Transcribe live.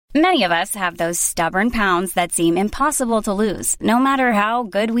Many of us have those stubborn pounds that seem impossible to lose, no matter how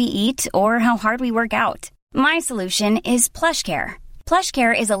good we eat or how hard we work out. My solution is PlushCare.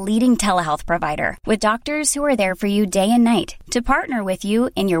 PlushCare is a leading telehealth provider with doctors who are there for you day and night to partner with you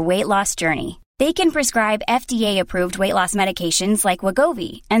in your weight loss journey. They can prescribe FDA-approved weight loss medications like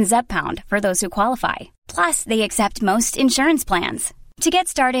Wegovy and Zepbound for those who qualify. Plus, they accept most insurance plans. To get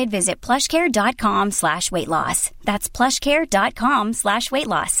started, visit plushcare.com/weightloss. That's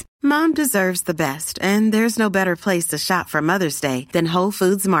plushcare.com/weightloss. Mom deserves the best, and there's no better place to shop for Mother's Day than Whole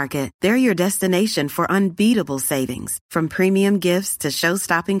Foods Market. They're your destination for unbeatable savings, from premium gifts to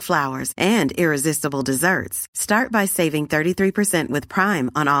show-stopping flowers and irresistible desserts. Start by saving 33% with Prime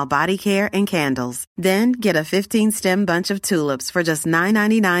on all body care and candles. Then get a 15-stem bunch of tulips for just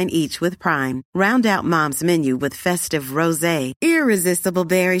 $9.99 each with Prime. Round out Mom's menu with festive rosé, irresistible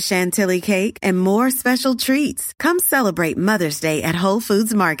berry chantilly cake, and more special treats. Come celebrate Mother's Day at Whole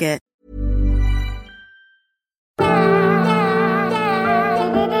Foods Market.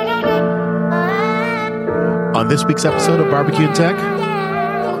 On this week's episode of Barbecue and Tech,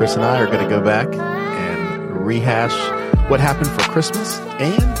 Chris and I are going to go back and rehash what happened for Christmas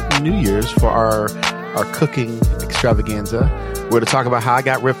and New Year's for our cooking extravaganza. We're going to talk about how I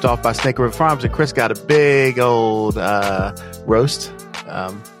got ripped off by Snake River Farms and Chris got a big old roast.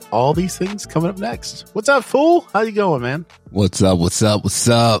 All these things coming up next. What's up, fool? How you going, man? What's up,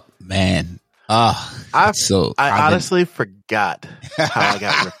 man? I honestly forgot how I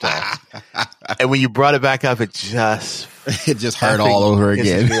got ripped off. And when you brought it back up, it just hurt all over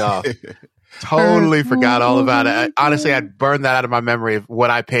again. Me off. Totally forgot all about it. Honestly, I burned that out of my memory of what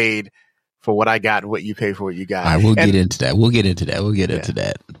I paid for what I got and what you paid for what you got. All right, we'll get into that. We'll get into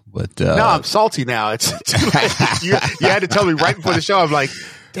that. But no, I'm salty now. It's you had to tell me right before the show. I'm like,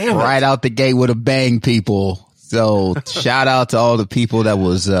 damn, right out the gate with a bang, people. So shout out to all the people that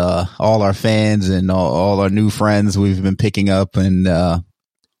was all our fans and all our new friends we've been picking up and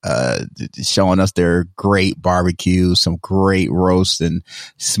showing us their great barbecue, some great roast and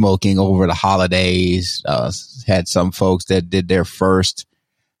smoking over the holidays. Had some folks that did their first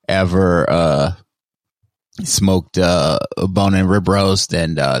ever smoked bone and rib roast,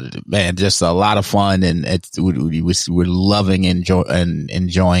 and man, just a lot of fun, and we're loving and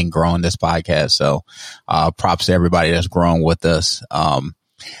enjoying growing this podcast. So props to everybody that's growing with us. Rod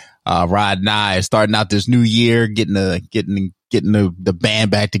and I starting out this new year, getting the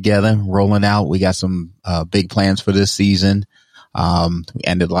band back together, rolling out. We got some big plans for this season. We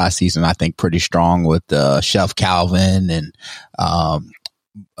ended last season, I think, pretty strong with Chef Calvin and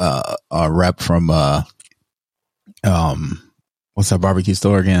a rep from what's that barbecue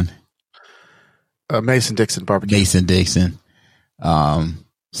store again? Mason Dixon Barbecue. Mason Dixon.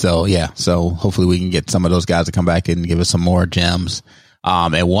 So hopefully we can get some of those guys to come back and give us some more gems.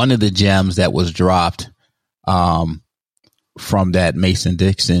 And one of the gems that was dropped from that Mason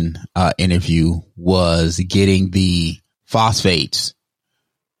Dixon interview was getting the phosphates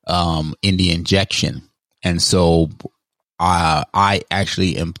in the injection. And so I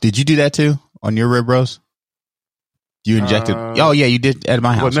actually am. Did you do that too on your rib roast? You injected? Oh yeah, you did at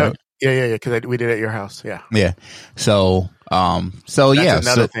my house. Well, no, right? Yeah. Because we did it at your house. Yeah. Yeah. So that's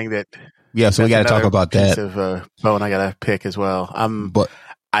another thing that. Yeah. So we got to talk about that. Of bone I got to pick as well. But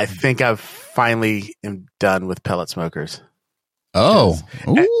I think I've finally am done with pellet smokers. Oh.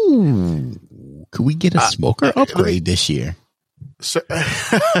 Ooh. Could we get a smoker upgrade this year? So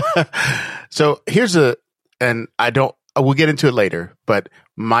here's and we'll get into it later, but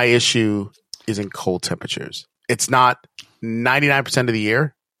my issue is in cold temperatures. It's not 99% of the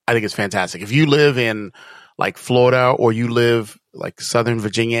year. I think it's fantastic. If you live in like Florida or you live like Southern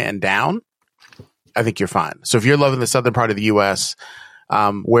Virginia and down, I think you're fine. So if you're loving the southern part of the U.S.,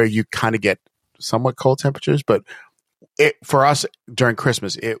 where you kind of get somewhat cold temperatures, but for us during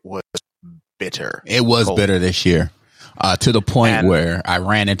Christmas, it was bitter. It was cold. Bitter this year, to the point where I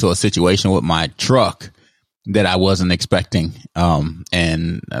ran into a situation with my truck that I wasn't expecting.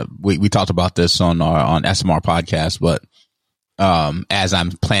 And we talked about this on SMR podcast, but as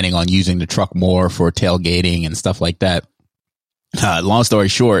I'm planning on using the truck more for tailgating and stuff like that, long story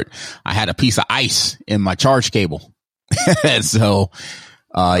short, I had a piece of ice in my charge cable. And so,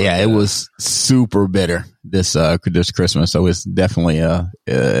 it was super bitter this Christmas. So it's definitely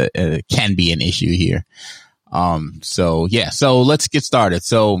it can be an issue here. So let's get started.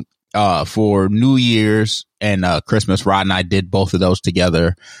 So, for New Year's and Christmas, Rod and I did both of those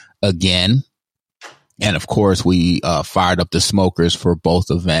together again. And of course, we fired up the smokers for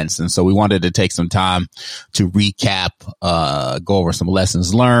both events. And so we wanted to take some time to recap, go over some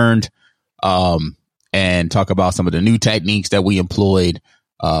lessons learned, and talk about some of the new techniques that we employed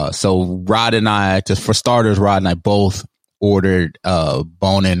So Rod and I, just for starters, Rod and I both ordered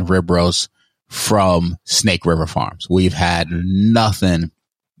bone-in rib roast from Snake River Farms. We've had nothing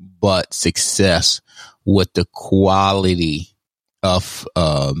but success with the quality of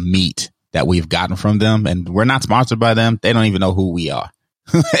meat that we've gotten from them, and we're not sponsored by them. They don't even know who we are.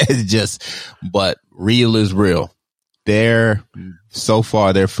 It's just, but real is real. So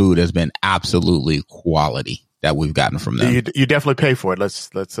far, their food has been absolutely quality that we've gotten from them. You definitely pay for it. Let's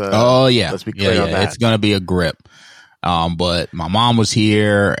oh yeah, let's be clear on that. It's gonna be a grip. But my mom was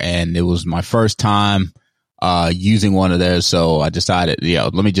here, and it was my first time using one of theirs, so I decided,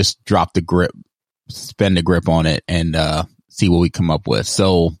 let me just drop the grip, spend the grip on it, and see what we come up with.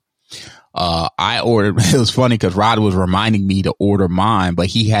 So I ordered. It was funny because Rod was reminding me to order mine, but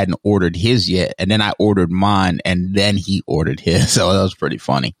he hadn't ordered his yet, and then I ordered mine, and then he ordered his. So that was pretty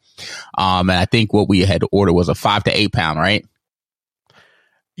funny. And I think what we had to order was a 5 to 8 pound, right?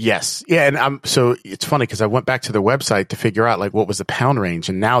 Yes. Yeah. And so it's funny because I went back to their website to figure out like what was the pound range,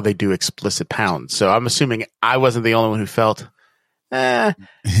 and now they do explicit pounds. So I'm assuming I wasn't the only one who felt,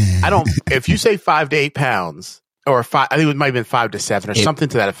 if you say 5 to 8 pounds or 5, I think it might have been 5 to 7 or something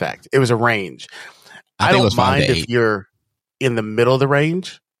to that effect. It was a range. I don't mind if you're in the middle of the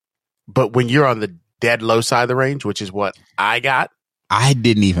range, but when you're on the dead low side of the range, which is what I got, I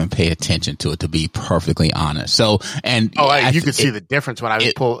didn't even pay attention to it, to be perfectly honest. So, and you could see the difference when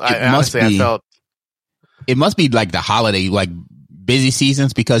I pulled. I felt it must be like the holiday, like busy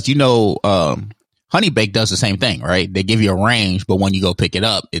seasons, because Honey Bake does the same thing, right? They give you a range, but when you go pick it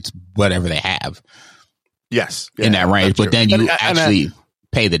up, it's whatever they have. Yes, in that range. But then you actually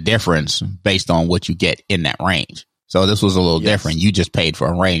pay the difference based on what you get in that range. So this was a little different. You just paid for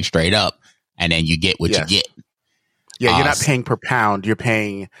a range straight up, and then you get what you get. Yeah, you're not paying per pound. You're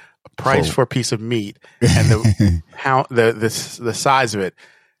paying a price for a piece of meat, and the pound, the size of it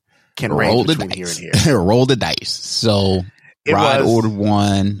can range between here and here. Roll the dice. So Rod ordered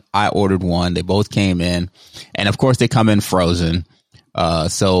one, I ordered one. They both came in, and of course they come in frozen.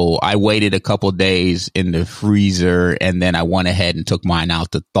 So I waited a couple days in the freezer, and then I went ahead and took mine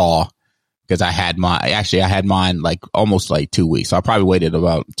out to thaw. Because I had mine like almost like 2 weeks. So I probably waited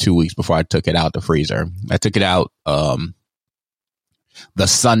about 2 weeks before I took it out the freezer. I took it out the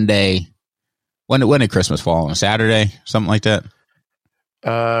Sunday. When did Christmas fall on? Saturday? Something like that?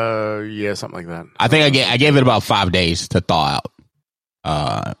 Yeah, something like that. I think I gave it about 5 days to thaw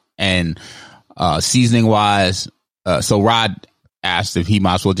out. And seasoning wise, so Rod asked if he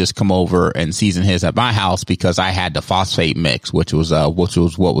might as well just come over and season his at my house, because I had the phosphate mix, which was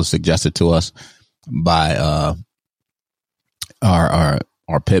what was suggested to us by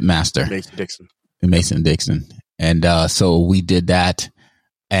our pit master, Mason Dixon. And so we did that,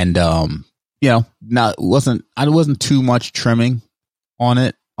 and it wasn't too much trimming on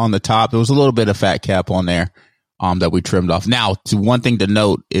it on the top. There was a little bit of fat cap on there that we trimmed off. Now, one thing to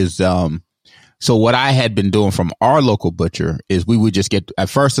note is so what I had been doing from our local butcher is we would just get,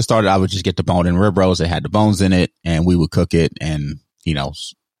 at first it started, I would just get the bone and rib roast that had the bones in it, and we would cook it and,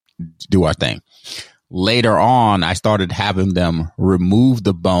 do our thing. Later on, I started having them remove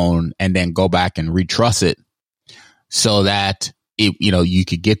the bone and then go back and retruss it so that you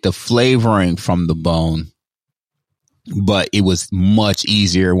could get the flavoring from the bone, but it was much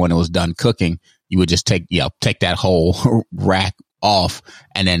easier when it was done cooking. You would just take that whole rack off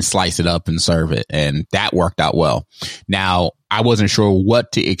and then slice it up and serve it, and that worked out well. Now, I wasn't sure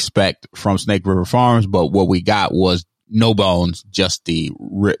what to expect from Snake River Farms, but what we got was no bones, just the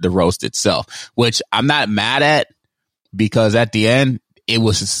roast itself, which I'm not mad at, because at the end it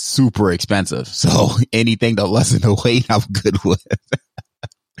was super expensive. So anything to lessen the weight, I'm good with.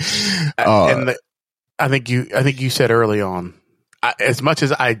 I think you said early on, as much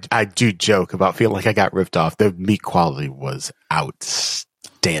as I do joke about feeling like I got ripped off, the meat quality was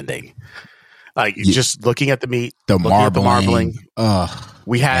outstanding. Like just looking at the meat, the marbling.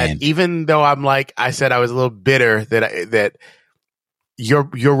 We had, even though I said I was a little bitter that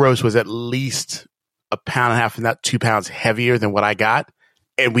your roast was at least 1.5 pounds, if not 2 pounds heavier than what I got,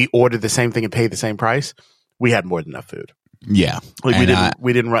 and we ordered the same thing and paid the same price. We had more than enough food. Yeah, we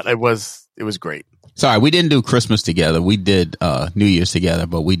didn't run. It was great. Sorry, we didn't do Christmas together. We did New Year's together,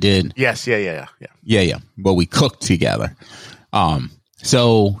 but we did. Yes, yeah. But we cooked together.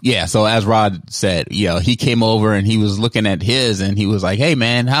 So as Rod said, he came over and he was looking at his, and he was like, "Hey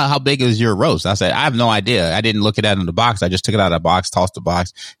man, how big is your roast?" I said, "I have no idea. I didn't look at that in the box. I just took it out of the box, tossed the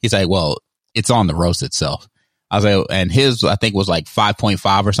box." He's like, "Well, it's on the roast itself." I was like, and his, I think, was like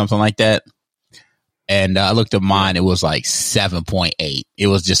 5.5 or something like that. And I looked at mine, it was like 7.8. It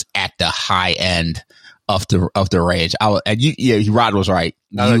was just at the high end of the rage. Rod was right.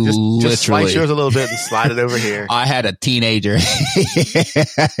 Just slice yours a little bit and slide it over here. I had a teenager.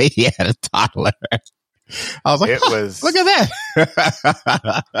 He had a toddler. I was like, look at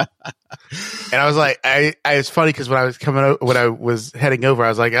that. And I was like, it's funny because when I was heading over, I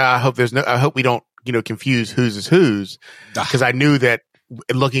was like, I hope we don't, confuse whose is whose. Because I knew that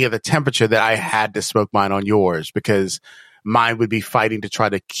looking at the temperature that I had to smoke mine on yours, because mine would be fighting to try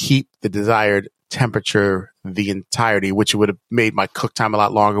to keep the desired temperature the entirety, which would have made my cook time a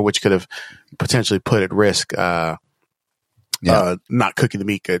lot longer, which could have potentially put at risk not cooking the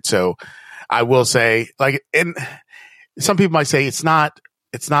meat good. So I will say, and some people might say it's not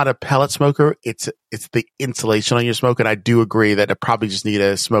a pellet smoker. It's the insulation on your smoke. And I do agree that I probably just need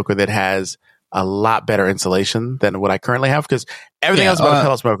a smoker that has a lot better insulation than what I currently have, because everything else about a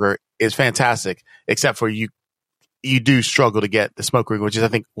pellet smoker is fantastic, except for you do struggle to get the smoke ring, which is, I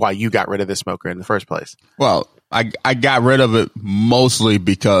think, why you got rid of the smoker in the first place. Well, I got rid of it mostly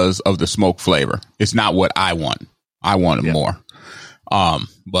because of the smoke flavor. It's not what I want. I wanted more.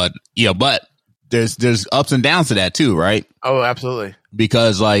 But there's ups and downs to that too, right? Oh, absolutely.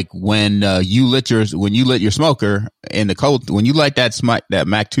 Because when you lit your smoker in the cold, when you light that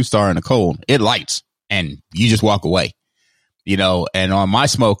Mac 2-star in the cold, it lights and you just walk away, and on my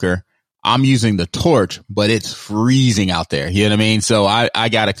smoker, I'm using the torch, but it's freezing out there. You know what I mean? So I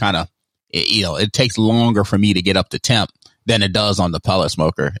got to kind of, it takes longer for me to get up to temp than it does on the pellet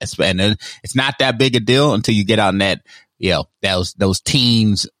smoker. And it's not that big a deal until you get out in that, those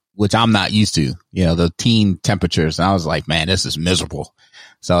teens, which I'm not used to, the teen temperatures. And I was like, man, this is miserable.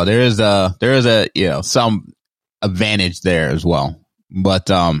 So there is a some advantage there as well. But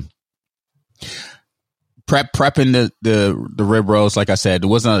prepping the rib roast, like I said, there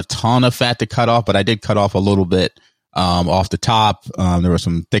wasn't a ton of fat to cut off, but I did cut off a little bit off the top. There were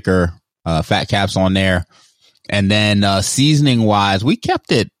some thicker fat caps on there. And then seasoning wise, we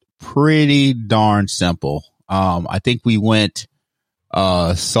kept it pretty darn simple. I think we went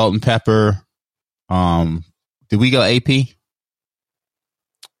salt and pepper. Did we go AP?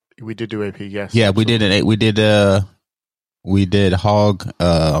 We did do AP, yes. Yeah, we did it. We did hog.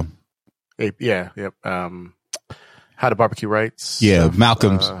 Yep. How to Barbecue Rights. Yeah,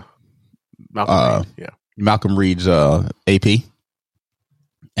 Malcolm's. Malcolm Reed, yeah. Malcolm Reed's AP.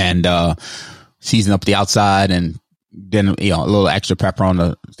 And season up the outside, and then a little extra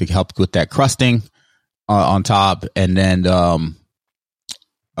pepper to help with that crusting on top. And then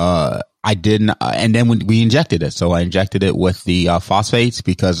I didn't, and then when we injected it. So I injected it with the phosphates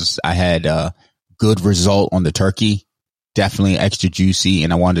because I had a good result on the turkey. Definitely extra juicy,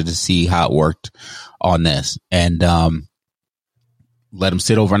 and I wanted to see how it worked on this. And let them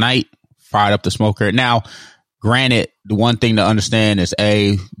sit overnight, fired up the smoker. Now, granted, the one thing to understand is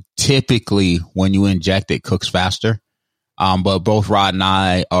typically when you inject it, cooks faster. But both Rod and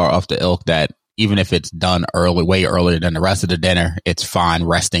I are of the ilk that even if it's done early, way earlier than the rest of the dinner, it's fine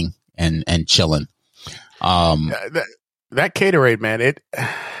resting and chilling. That Caterade, man,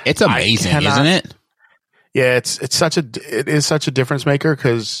 it's amazing, isn't it? Yeah, it is such a difference maker,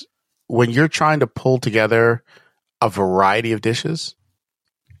 because when you're trying to pull together a variety of dishes,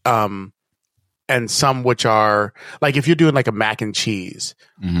 and some which are like, if you're doing like a mac and cheese,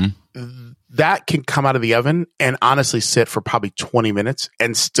 that can come out of the oven and honestly sit for probably 20 minutes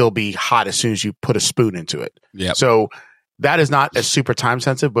and still be hot as soon as you put a spoon into it. Yep. So that is not as super time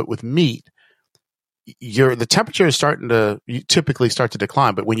sensitive, but with meat, the temperature is you typically start to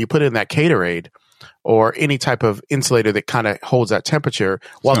decline. But when you put in that Caterade or any type of insulator that kind of holds that temperature,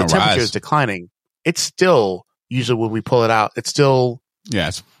 while the temperature is declining, it's still, usually when we pull it out, it's still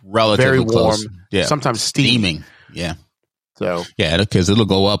it's relatively very warm, close. Yeah. Sometimes steaming. Yeah. So because it'll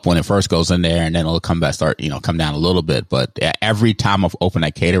go up when it first goes in there, and then it'll come back, come down a little bit. But every time I've opened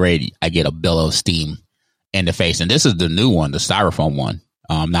that Caterade, I get a billow of steam in the face. And this is the new one, the styrofoam one,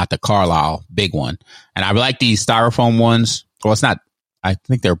 not the Carlisle big one. And I like these styrofoam ones. Well, it's not, I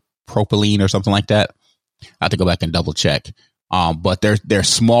think they're propylene or something like that. I have to go back and double check. But they're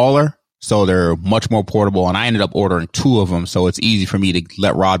smaller, so they're much more portable. And I ended up ordering 2 of them, so it's easy for me to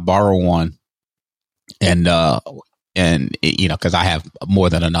let Rod borrow one. And because I have more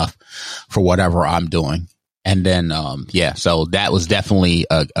than enough for whatever I'm doing. And then, so that was definitely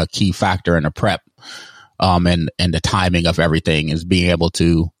a key factor in the prep, and the timing of everything, is being able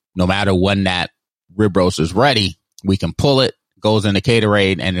to, no matter when that rib roast is ready, we can pull it, goes in the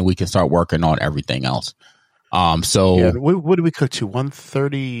Caterade, and then we can start working on everything else. What did we cook to?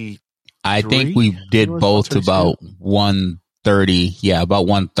 130? I think we did both to about 130. Yeah, about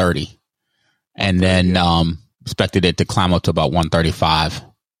 130. And then expected it to climb up to about 135.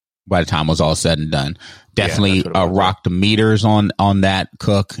 by the time it was all said and done. Definitely rocked the meters on that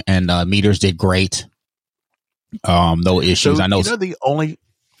cook, and meters did great. No issues. So, I know. The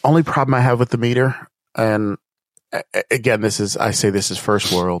only problem I have with the meter, and again, this is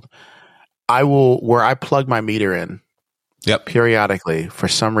first world. Where I plug my meter in. Yep. Periodically, for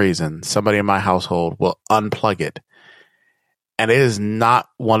some reason, somebody in my household will unplug it. And it is not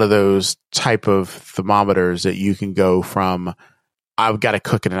one of those type of thermometers that you can go from, I've got to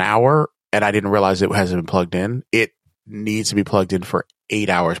cook in an hour and I didn't realize it hasn't been plugged in. It needs to be plugged in for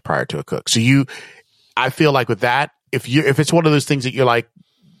 8 hours prior to a cook. So I feel like with that, if it's one of those things that you're like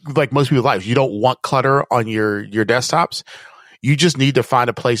most people's lives, you don't want clutter on your desktops. You just need to find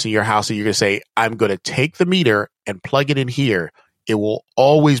a place in your house that you're going to say, I'm going to take the meter and plug it in here. It will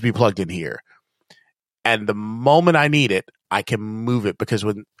always be plugged in here. And the moment I need it, I can move it, because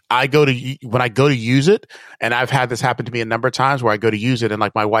when I go to use it, and I've had this happen to me a number of times where I go to use it and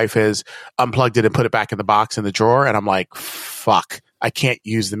like my wife has unplugged it and put it back in the box in the drawer. And I'm like, fuck, I can't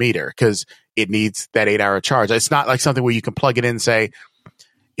use the meter because it needs that 8 hour charge. It's not like something where you can plug it in and say,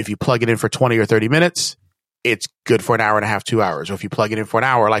 if you plug it in for 20 or 30 minutes, it's good for an hour and a half, 2 hours. Or if you plug it in for an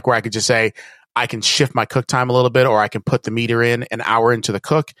hour, like where I could just say, I can shift my cook time a little bit, or I can put the meter in an hour into the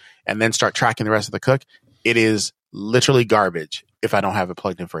cook and then start tracking the rest of the cook. It is literally garbage if I don't have it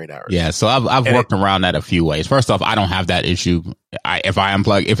plugged in for 8 hours. Yeah, so I've worked around that a few ways. First off, I don't have that issue.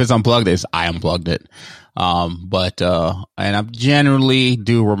 If it's unplugged, I unplugged it. And I generally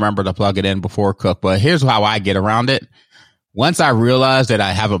do remember to plug it in before cook. But here's how I get around it. Once I realize that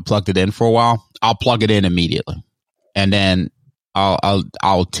I haven't plugged it in for a while, I'll plug it in immediately, and then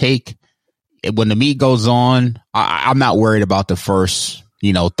I'll take when the meat goes on. I'm not worried about the first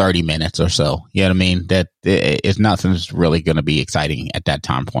 30 minutes or so. You know what I mean? That it's nothing's really going to be exciting at that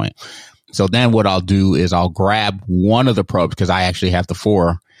time point. So then what I'll do is I'll grab one of the probes, because I actually have the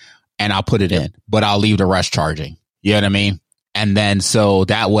 4, and I'll put it in, but I'll leave the rest charging. You know what I mean? And then so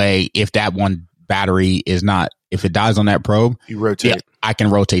that way, if that one battery if it dies on that probe, you rotate. I can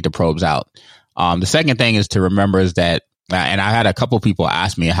rotate the probes out. The second thing is to remember is that, and I had a couple people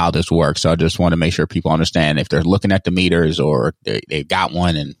ask me how this works, so I just want to make sure people understand if they're looking at the meters or they've got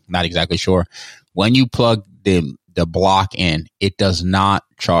one and not exactly sure. When you plug the block in, it does not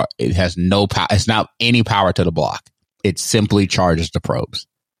charge. It has no power. It's not any power to the block. It simply charges the probes.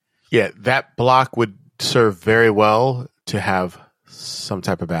 Yeah, that block would serve very well to have some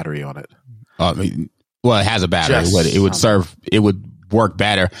type of battery on it. Well, it has a battery. It would work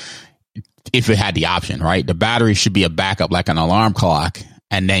better if it had the option, right? The battery should be a backup, like an alarm clock,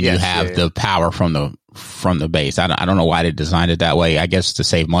 and then you have the power from the base. I don't know why they designed it that way. I guess to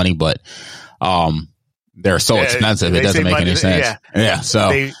save money, but they're so expensive, it doesn't make any sense. Yeah. So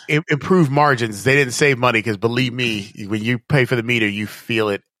they improve margins. They didn't save money, because believe me, when you pay for the meter, you feel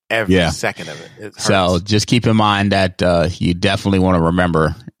it every second of it. So just keep in mind that you definitely want to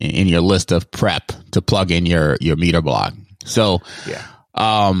remember in your list of prep to plug in your meter block. So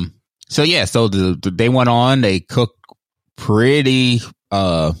So they went on. They cooked pretty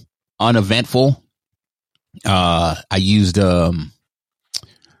uneventful. I used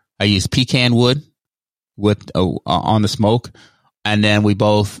pecan wood with on the smoke, and then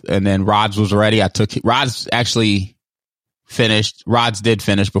Rod's was ready. Rod's actually finished. Rod's did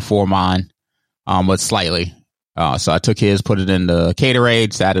finish before mine, but slightly. So I took his, put it in the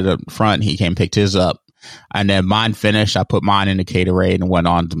Caterade, sat it up front. He came, picked his up. And then mine finished. I put mine in the Caterade and went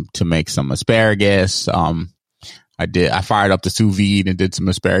on to make some asparagus. I fired up the sous vide and did some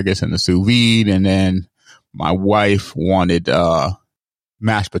asparagus in the sous vide. And then my wife wanted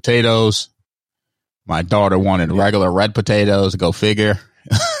mashed potatoes. My daughter wanted regular red potatoes. Go figure.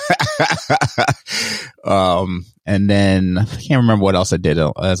 And then I can't remember what else I did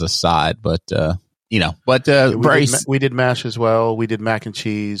as a side, but we did mash as well. We did mac and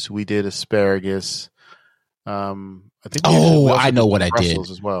cheese. We did asparagus. I think. I know what I did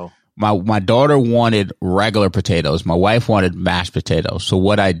as well. My daughter wanted regular potatoes. My wife wanted mashed potatoes. So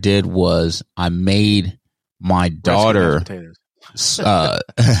what I did was I made my daughter.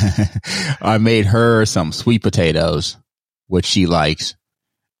 I made her some sweet potatoes, which she likes,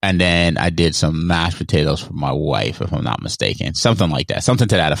 and then I did some mashed potatoes for my wife, if I'm not mistaken, something like that, something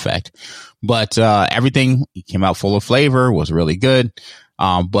to that effect. But everything came out full of flavor, was really good.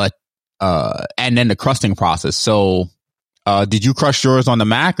 And then the crusting process. So, did you crust yours on the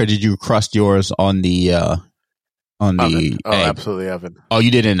Mac, or did you crust yours on the oven. egg? Absolutely oven. Oh,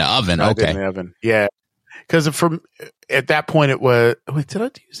 you did it in the oven. I Okay. did in the oven. Yeah. Because at that point it was, wait, did I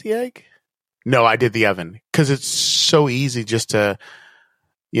use the egg? No, I did the oven, because it's so easy just to,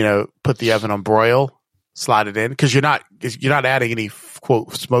 put the oven on broil slide it in because you're not adding any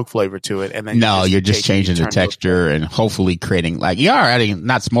quote smoke flavor to it, and then you're just changing the texture and hopefully creating like you are adding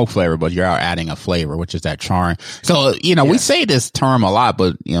not smoke flavor, but you are adding a flavor, which is that charring. So we say this term a lot,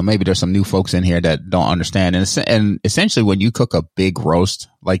 but maybe there's some new folks in here that don't understand. And essentially, when you cook a big roast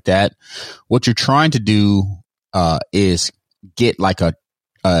like that, what you're trying to do is get like a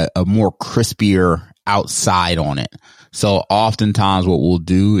more crispier outside on it. So oftentimes, what we'll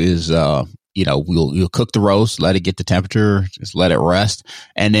do is you'll cook the roast, let it get the temperature, just let it rest.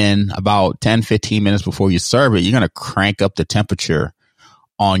 And then about 10, 15 minutes before you serve it, you're going to crank up the temperature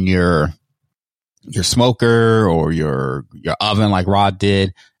on your smoker or your oven like Rod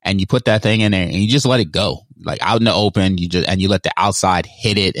did. And you put that thing in there and you just let it go like out in the open. You let the outside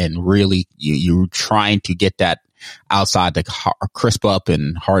hit it and really you're trying to get that outside to crisp up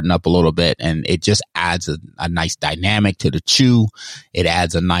and harden up a little bit, and it just adds a nice dynamic to the chew. It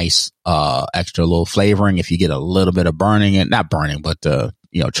adds a nice extra little flavoring if you get a little bit of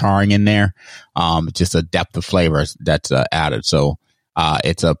charring in there. Just a depth of flavor that's added. So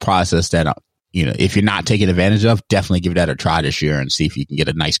it's a process that if you're not taking advantage of, definitely give that a try this year and see if you can get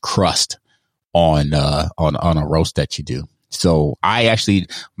a nice crust on a roast that you do. So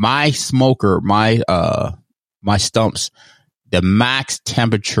my smoker, my stumps, the max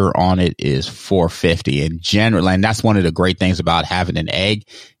temperature on it is 450. And generally, and that's one of the great things about having an egg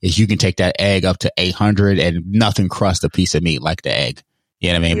is you can take that egg up to 800 and nothing crust a piece of meat like the egg.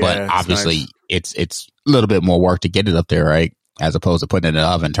 You know what I mean? Yeah, but obviously nice. It's a little bit more work to get it up there, right? As opposed to putting it in the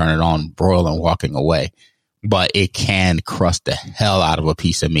oven, turn it on, broil and walking away. But it can crust the hell out of a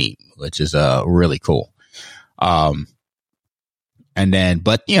piece of meat, which is really cool. And then,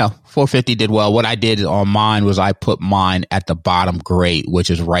 450 did well. What I did on mine was I put mine at the bottom grate, which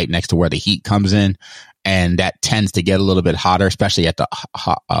is right next to where the heat comes in. And that tends to get a little bit hotter, especially at the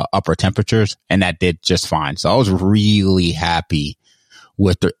upper temperatures. And that did just fine. So I was really happy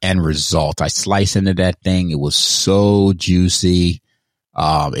with the end result. I sliced into that thing. It was so juicy.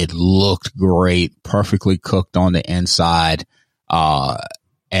 It looked great, perfectly cooked on the inside.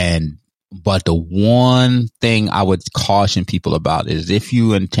 But the one thing I would caution people about is if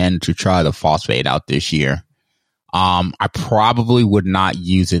you intend to try the phosphate out this year, I probably would not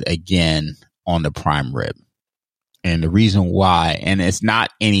use it again on the prime rib. And the reason why, and it's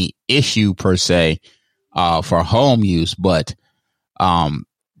not any issue per se for home use, but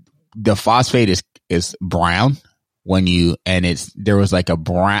the phosphate is brown there was like a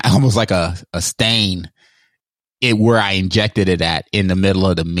brown, almost like a stain where I injected it at in the middle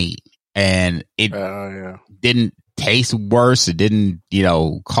of the meat. And it didn't taste worse. It didn't,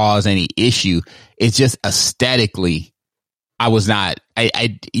 cause any issue. It's just aesthetically,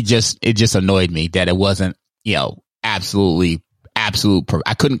 it just annoyed me that it wasn't, absolute.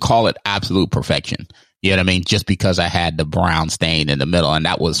 I couldn't call it absolute perfection. You know what I mean? Just because I had the brown stain in the middle, and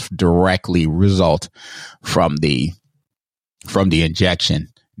that was directly result from the injection.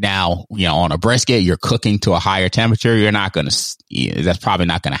 Now, on a brisket, you're cooking to a higher temperature. You're not going to, that's probably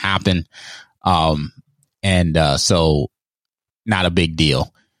not going to happen. So not a big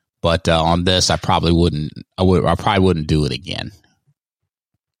deal, but, on this, I probably wouldn't do it again.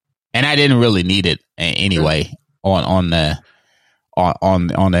 And I didn't really need it anyway on that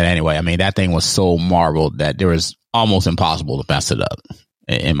anyway. I mean, that thing was so marbled that there was almost impossible to mess it up,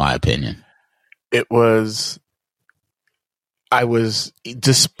 in my opinion.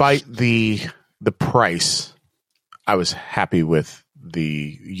 Despite the price, I was happy with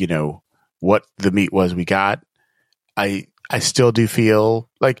what the meat was we got. I still do feel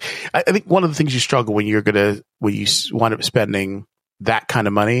like, I think one of the things you struggle when you wind up spending that kind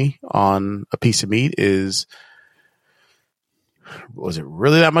of money on a piece of meat is, was it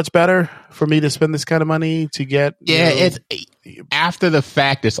really that much better for me to spend this kind of money to get? Yeah, it's after the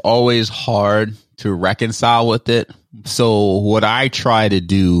fact, it's always hard to reconcile with it. So what I try to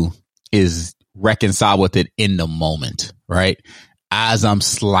do is reconcile with it in the moment, right? As I'm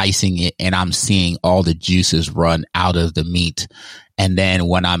slicing it and I'm seeing all the juices run out of the meat. And then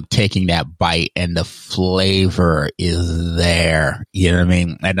when I'm taking that bite and the flavor is there, you know what I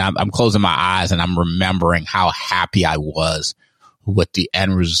mean? And I'm closing my eyes and I'm remembering how happy I was with the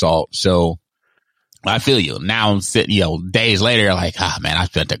end result. So I feel you. Now I'm sitting, days later, like, man, I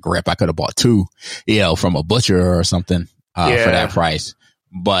spent a grip. I could have bought two, from a butcher or something for that price.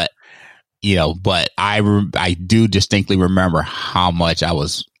 But, I do distinctly remember how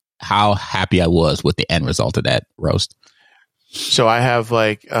happy I was with the end result of that roast. So I have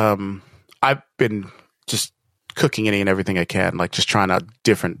I've been just cooking any and everything I can, like just trying out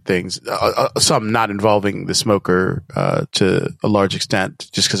different things, some not involving the smoker to a large extent,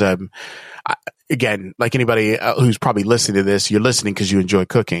 just because again, like anybody who's probably listening to this, you're listening because you enjoy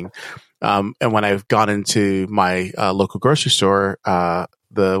cooking. And when I've gone into my local grocery store,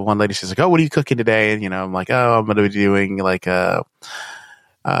 the one lady, she's like, "Oh, what are you cooking today?" And, I'm like, "Oh, I'm going to be doing like a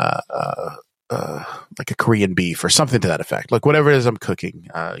Korean beef or something to that effect. Like whatever it is I'm cooking,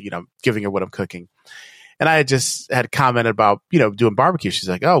 giving her what I'm cooking." And I had commented about, doing barbecue. She's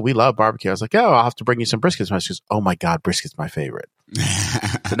like, "Oh, we love barbecue." I was like, "Oh, I'll have to bring you some briskets." She goes, "Oh my God, brisket's my favorite."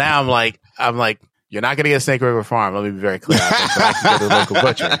 So now I'm like, "You're not going to get a Snake River Farm." Let me be very clear. I can go to the local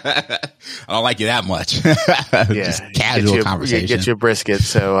butcher. I don't like you that much. Yeah. Just casual conversation. Get your brisket.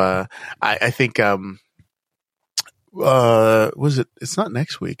 So, I think, was it? It's not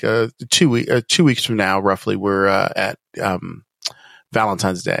next week. 2 weeks from now, roughly, we're at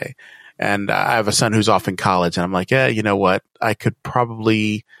Valentine's Day, and I have a son who's off in college, and I'm like, yeah, you know what? I could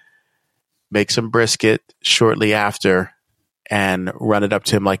probably make some brisket shortly after, and run it up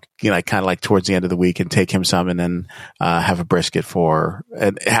to him, like kind of like towards the end of the week, and take him some, and then have a brisket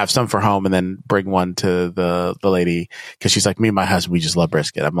and have some for home, and then bring one to the lady, because she's like, me and my husband, we just love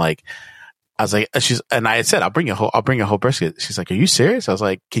brisket. I was like, I had said, I'll bring a whole brisket. She's like, "Are you serious?" I was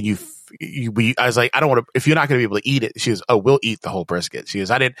like, "Can you?" I was like, "I don't want to. If you're not going to be able to eat it," she goes, "Oh, we'll eat the whole brisket." She goes,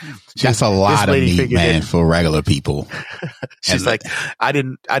 That's a lot of meat, man, for regular people. She's like, I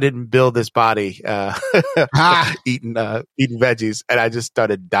didn't build this body eating veggies, and I just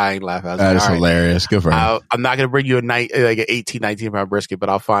started dying laughing. That is hilarious. Good for her. I'm not going to bring you like an 18, 19 pound brisket, but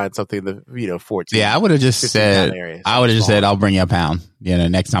I'll find something in the 14. Yeah, I would have just said, I'll bring you a pound.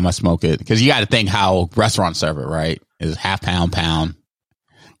 Next time I smoke it, because you got to think how restaurants serve it, right? Is half pound.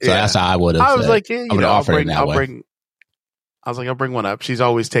 So that's how I would have. I was like, yeah, I'll bring one up. She's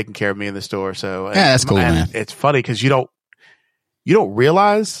always taking care of me in the store, so yeah, that's cool, man. It's funny because you don't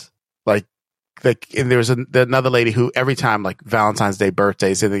realize like, and there's another lady who every time like Valentine's Day,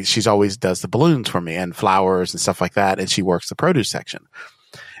 birthdays, and she's always does the balloons for me and flowers and stuff like that, and she works the produce section.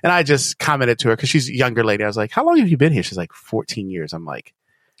 And I just commented to her because she's a younger lady. I was like, "How long have you been here?" She's like, 14 years. I'm like,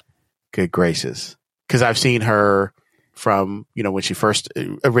 good gracious, because I've seen her from when she first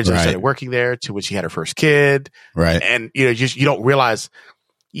originally started working there to when she had her first kid, right? And you don't realize,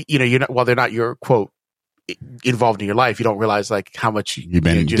 you're not, while they're not your quote involved in your life, you don't realize like how much you've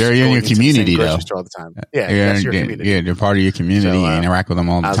been. They're in your community though, all the time. Yeah, that's your community. Yeah, they're part of your community. So, you interact with them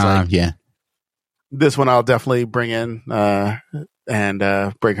all the time. Like, yeah, this one I'll definitely bring in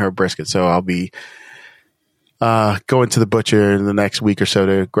and bring her a brisket. So I'll be going to the butcher in the next week or so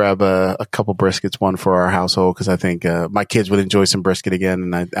to grab a couple briskets, one for our household, because I think my kids would enjoy some brisket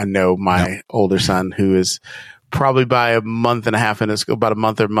again. And I know my older son, who is probably by a month and a half into school, about a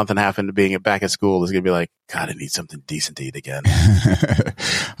month and a half into being back at school, is going to be like, "God, I need something decent to eat again."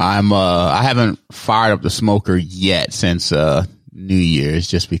 I haven't fired up the smoker yet since New Year's,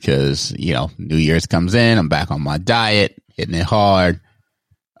 just because New Year's comes in, I'm back on my diet, hitting it hard.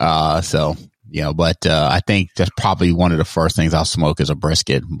 But I think that's probably one of the first things I'll smoke is a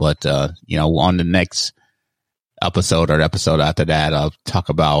brisket. But, on the next episode or the episode after that, I'll talk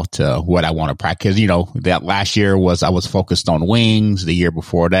about what I want to practice. That last year I was focused on wings. The year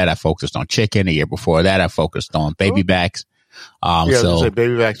before that, I focused on chicken. The year before that, I focused on baby backs.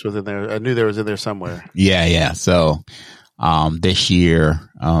 Baby backs was in there. I knew there was in there somewhere. Yeah. So this year,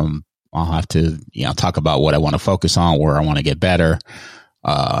 I'll have to, talk about what I want to focus on, where I want to get better.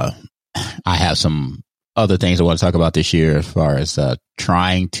 I have some other things I want to talk about this year, as far as I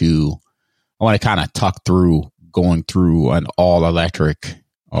want to kind of talk through going through an all electric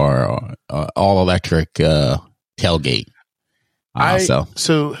tailgate.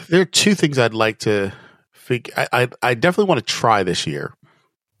 So there are two things I'd like to figure. I definitely want to try this year.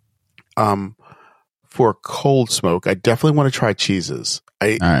 For cold smoke, I definitely want to try cheeses.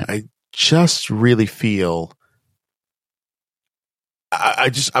 I just really feel.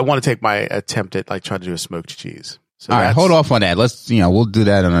 I want to take my attempt at like trying to do a smoked cheese. So all right, hold off on that. Let's, we'll do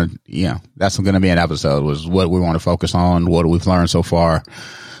that that's going to be an episode, was what we want to focus on, what we've learned so far,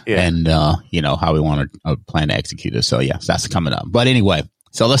 and, how we want to plan to execute it. So that's coming up. But anyway,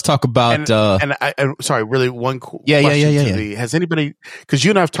 so let's talk about, sorry, really one question. Yeah. Has anybody, cause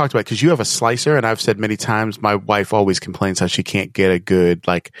you and I have talked about, cause you have a slicer, and I've said many times, my wife always complains how she can't get a good,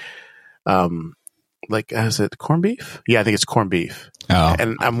 is it corned beef? Yeah, I think it's corned beef. Oh.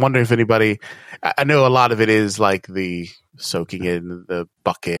 And I'm wondering if anybody, I know a lot of it is like the soaking in the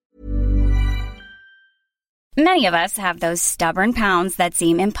bucket. Many of us have those stubborn pounds that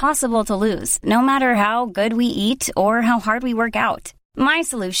seem impossible to lose, no matter how good we eat or how hard we work out. My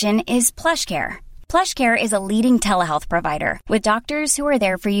solution is PlushCare. PlushCare is a leading telehealth provider with doctors who are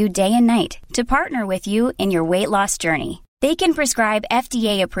there for you day and night to partner with you in your weight loss journey. They can prescribe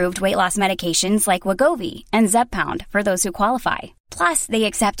FDA-approved weight loss medications like Wegovy and Zepbound for those who qualify. Plus, they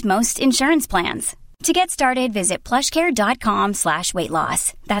accept most insurance plans. To get started, visit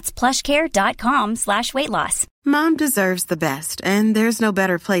plushcare.com/weightloss. That's plushcare.com/weightloss. Mom deserves the best, and there's no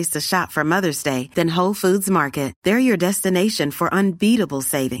better place to shop for Mother's Day than Whole Foods Market. They're your destination for unbeatable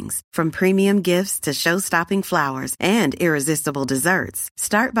savings, from premium gifts to show-stopping flowers and irresistible desserts.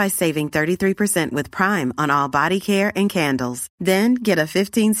 Start by saving 33% with Prime on all body care and candles. Then get a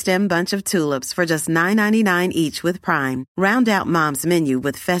 15-stem bunch of tulips for just $9.99 each with Prime. Round out Mom's menu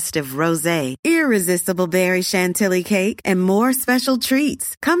with festive rosé, irresistible berry chantilly cake, and more special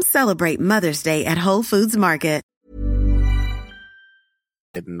treats. Come celebrate Mother's Day at Whole Foods Market.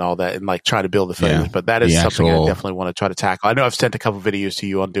 And all that, and like try to build the flavors, but that is something I definitely want to try to tackle. I know I've sent a couple videos to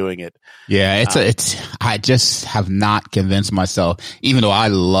you on doing it. Yeah, I just have not convinced myself, even though I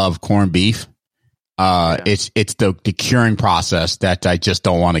love corned beef. It's the curing process that I just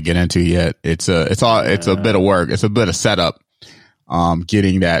don't want to get into yet. It's a bit of work. It's a bit of setup,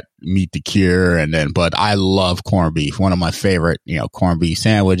 getting that meat to cure, but I love corned beef. One of my favorite, corned beef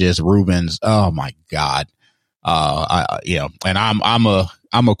sandwiches, Reuben's. Oh my God. And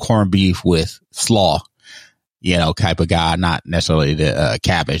I'm a corned beef with slaw, type of guy, not necessarily the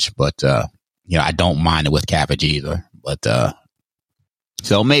cabbage, but I don't mind it with cabbage either. But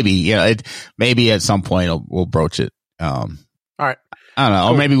so maybe maybe at some point we'll broach it. All right, I don't know,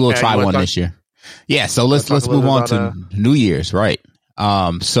 or maybe we'll try one this year. Yeah, so let's move on to New Year's, right?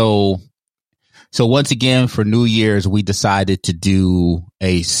 So once again for New Year's we decided to do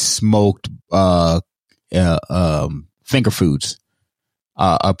a smoked finger foods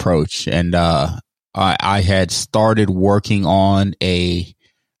approach, and I had started working on a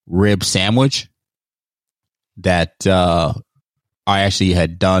rib sandwich that I actually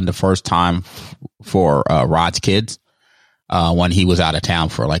had done the first time for Rod's kids when he was out of town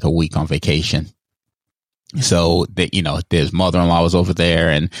for like a week on vacation. So that, his mother-in-law was over there,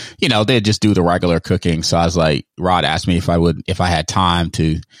 and they'd just do the regular cooking. So I was like, Rod asked me if I had time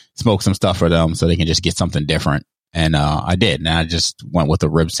to smoke some stuff for them so they can just get something different. And I did. And I just went with a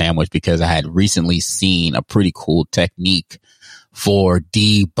rib sandwich because I had recently seen a pretty cool technique for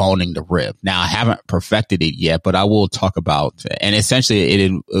deboning the rib. Now I haven't perfected it yet, but I will talk about, and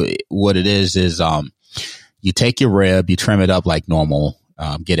essentially what it is you take your rib, you trim it up like normal,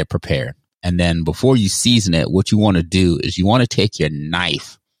 get it prepared. And then before you season it, what you want to do is you want to take your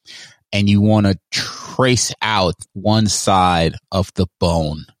knife and you want to trace out one side of the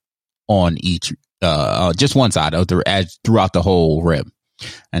bone on each, just one side of throughout the whole rib.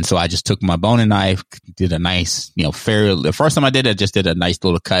 And so I just took my boning knife, did a nice, the first time I did it, I just did a nice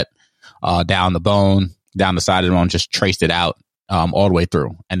little cut, down the bone, down the side of the bone, just traced it out, all the way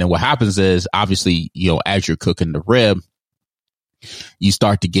through. And then what happens is obviously, as you're cooking the rib, you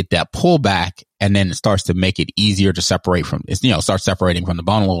start to get that pullback, and then it starts to make it easier to separate from start separating from the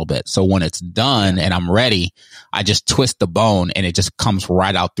bone a little bit. So when it's done and I'm ready, I just twist the bone and it just comes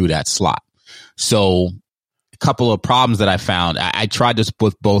right out through that slot. So a couple of problems that I found, I tried this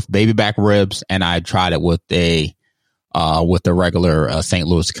with both baby back ribs, and I tried it with the regular St.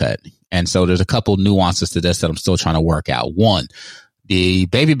 Louis cut. And so there's a couple nuances to this that I'm still trying to work out. One, the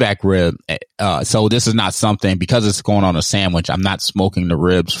baby back rib. So this is not something, because it's going on a sandwich, I'm not smoking the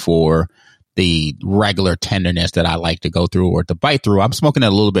ribs for the regular tenderness that I like to go through or to bite through. I'm smoking it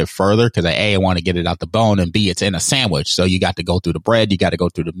a little bit further because I want to get it out the bone, and B, it's in a sandwich. So you got to go through the bread, you got to go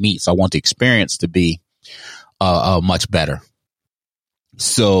through the meat. So I want the experience to be much better.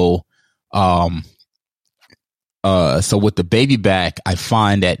 So, so with the baby back, I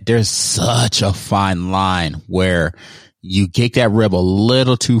find that there's such a fine line where you get that rib a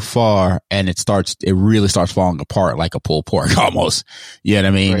little too far and it really starts falling apart like a pulled pork almost. You know what I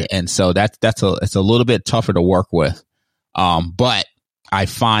mean? Right. And so it's a little bit tougher to work with. But I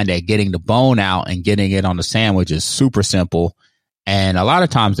find that getting the bone out and getting it on the sandwich is super simple. And a lot of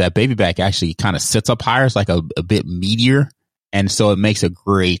times that baby back actually kind of sits up higher. It's like a bit meatier. And so it makes a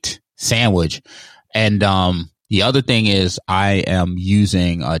great sandwich. And, the other thing is I am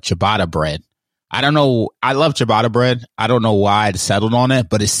using ciabatta bread. I don't know. I love ciabatta bread. I don't know why I settled on it,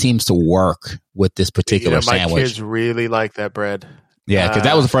 but it seems to work with this particular sandwich. My kids really like that bread. Yeah, because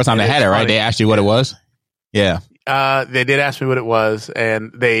that was the first time they had it, right? They asked you what it was? Yeah. They did ask me what it was,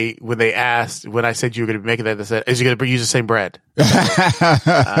 and when I said you were going to be making that, they said, "Is you going to use the same bread?"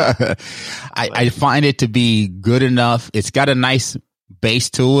 I find it to be good enough. It's got a nice base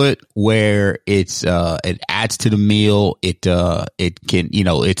to it where it adds to the meal. It can,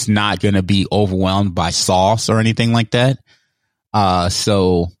 it's not going to be overwhelmed by sauce or anything like that.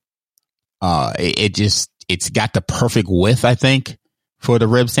 It's got the perfect width, I think, for the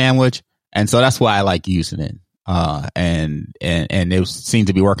rib sandwich. And so that's why I like using it. And it seemed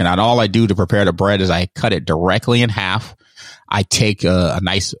to be working out. All I do to prepare the bread is I cut it directly in half. I take a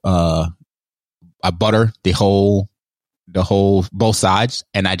nice, I butter the whole both sides,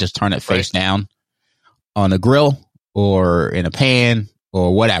 and I just turn it face down on a grill or in a pan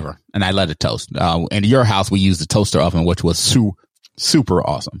or whatever, and I let it toast. In your house, we use the toaster oven, which was super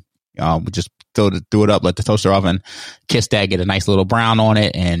awesome. We just throw it up, let the toaster oven kiss that, get a nice little brown on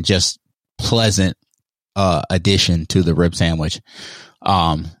it, and just pleasant addition to the rib sandwich.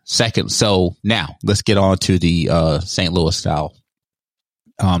 So now let's get on to the St. Louis style.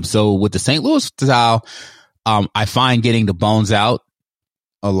 So with the St. Louis style, I find getting the bones out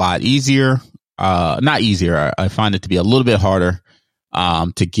a lot easier. Not easier. I find it to be a little bit harder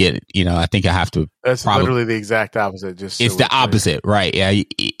to get. I think I have to. That's literally the exact opposite. It's the opposite, right? Yeah,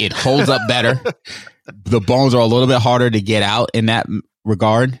 it holds up better. The bones are a little bit harder to get out in that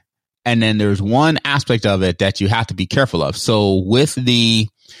regard. And then there's one aspect of it that you have to be careful of. So with the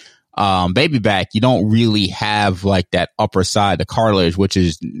baby back, you don't really have like that upper side, the cartilage, which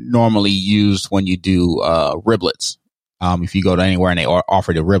is normally used when you do riblets. If you go to anywhere and they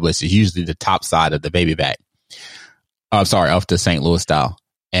offer the riblets, it's usually the top side of the baby back. Of the St. Louis style.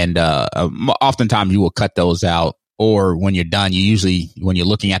 And oftentimes you will cut those out, or when you're done, when you're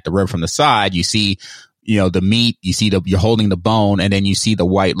looking at the rib from the side, you see the meat, you're holding the bone, and then you see the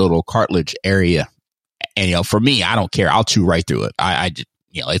white little cartilage area. And, for me, I don't care. I'll chew right through it. I just,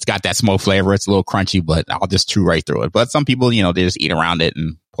 it's got that smoke flavor. It's a little crunchy, but I'll just chew right through it. But some people, they just eat around it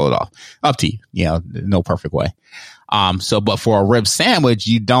and pull it off. Up to you, no perfect way. But for a rib sandwich,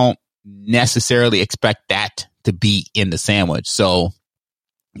 you don't necessarily expect that to be in the sandwich. So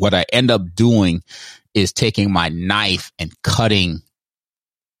what I end up doing is taking my knife and cutting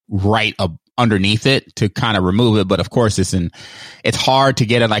right up underneath it to kind of remove it. But of course, it's hard to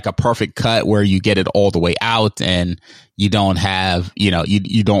get it like a perfect cut where you get it all the way out and you don't have,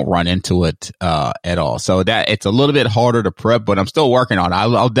 you don't run into it at all. So that it's a little bit harder to prep, but I'm still working on it.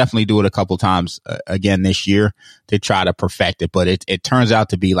 I'll definitely do it a couple times again this year to try to perfect it. But it turns out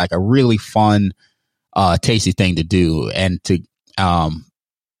to be like a really fun, tasty thing to do. And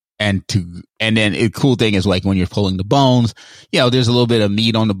then the cool thing is like when you're pulling the bones, there's a little bit of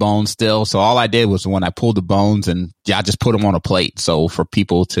meat on the bones still. So all I did was when I pulled the bones and I just put them on a plate. So for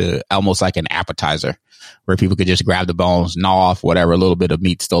people to almost like an appetizer where people could just grab the bones, gnaw off whatever, a little bit of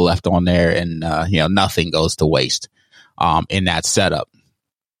meat still left on there. And, nothing goes to waste, in that setup.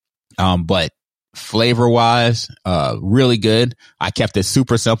 But flavor wise, really good. I kept it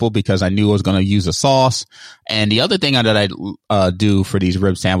super simple because I knew I was going to use a sauce. And the other thing that I do for these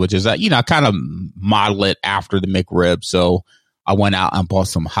rib sandwiches, I kind of model it after the McRib. So I went out and bought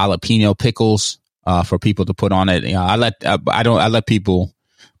some jalapeno pickles for people to put on it. I let people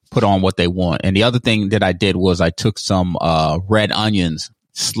put on what they want. And the other thing that I did was I took some red onions,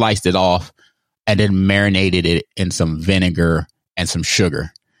 sliced it off, and then marinated it in some vinegar and some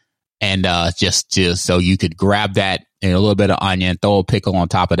sugar. And just so you could grab that and a little bit of onion, throw a pickle on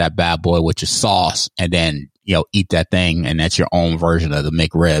top of that bad boy with your sauce, and then eat that thing, and that's your own version of the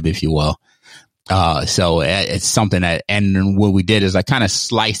McRib, if you will. So it's something that, and what we did is I kind of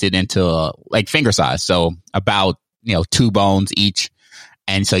sliced it into like finger size, so about 2 bones each,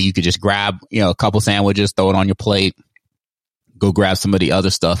 and so you could just grab a couple sandwiches, throw it on your plate, go grab some of the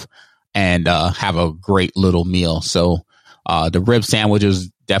other stuff, and have a great little meal. So the rib sandwiches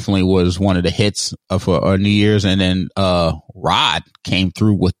definitely was one of the hits for New Year's. And then Rod came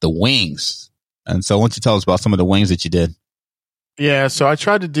through with the wings. And so why don't you tell us about some of the wings that you did? Yeah, so I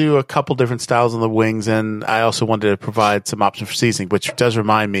tried to do a couple different styles on the wings, and I also wanted to provide some options for seasoning, which does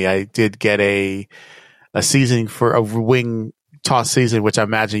remind me, I did get a seasoning for a wing toss seasoning, which I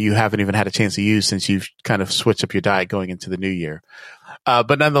imagine you haven't even had a chance to use since you've kind of switched up your diet going into the new year.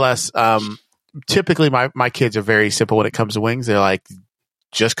 But nonetheless, typically my kids are very simple when it comes to wings. They're like,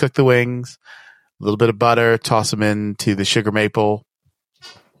 just cook the wings, a little bit of butter, toss them into the sugar maple,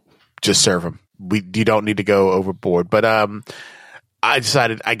 just serve them. You don't need to go overboard. But I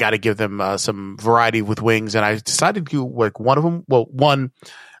decided I got to give them some variety with wings, and I decided to like one of them. Well, one,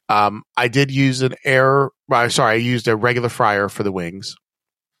 I did use I used a regular fryer for the wings,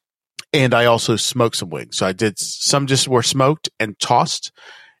 and I also smoked some wings. So I did some just were smoked and tossed,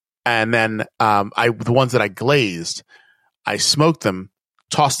 and then the ones that I glazed, I smoked them,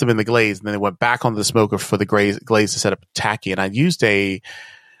 tossed them in the glaze, and then they went back onto the smoker for the glaze to set up tacky. And I used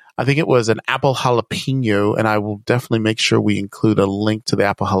I think it was an apple jalapeno, and I will definitely make sure we include a link to the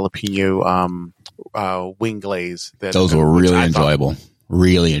apple jalapeno wing glaze. Those were really enjoyable.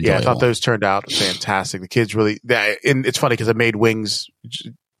 Really enjoyable. Yeah, I thought those turned out fantastic. The kids really, and it's funny because I made wings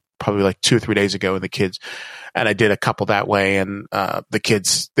probably like 2 or 3 days ago, and I did a couple that way, and the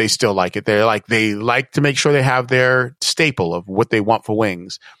kids, they still like it. They like to make sure they have their staple of what they want for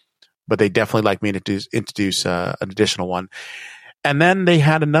wings, but they definitely like me to introduce an additional one. And then they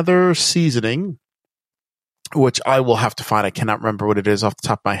had another seasoning, which I will have to find. I cannot remember what it is off the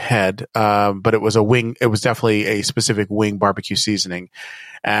top of my head, but it was a wing. It was definitely a specific wing barbecue seasoning,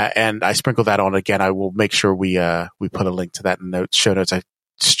 and I sprinkled that on again. I will make sure we put a link to that in the show notes.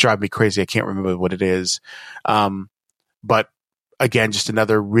 It's drive me crazy. I can't remember what it is, but again, just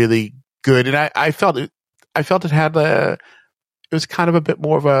another really good. And I felt it had it was kind of a bit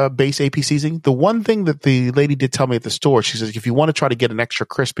more of a base AP seasoning. The one thing that the lady did tell me at the store, she says, if you want to try to get an extra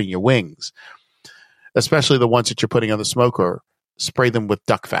crisp in your wings, especially the ones that you're putting on the smoker, spray them with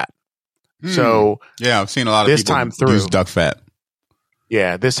duck fat. So yeah, I've seen a lot of people use duck fat.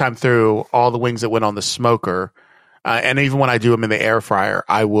 Yeah, this time through, all the wings that went on the smoker, and even when I do them in the air fryer,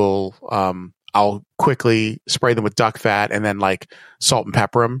 I'll quickly spray them with duck fat and then like salt and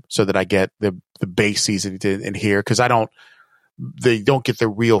pepper them so that I get the base seasoning in here, because they don't get the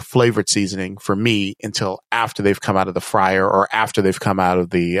real flavored seasoning for me until after they've come out of the fryer or after they've come out of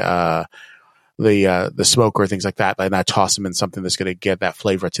the smoker, things like that. And I toss them in something that's going to get that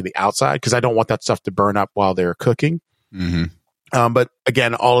flavor to the outside, because I don't want that stuff to burn up while they're cooking. Mm-hmm. But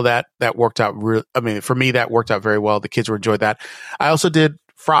again, all of that worked out. For me, that worked out very well. The kids enjoyed that. I also did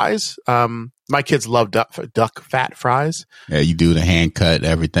fries. My kids love duck fat fries. Yeah, you do the hand cut,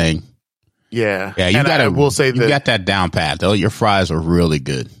 everything. Yeah. Yeah, I will say you got that down pat, though. Your fries are really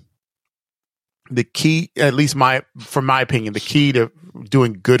good. The key, at least from my opinion, the key to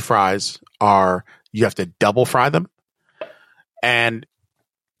doing good fries are you have to double fry them. And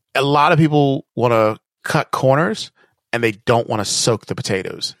a lot of people want to cut corners and they don't want to soak the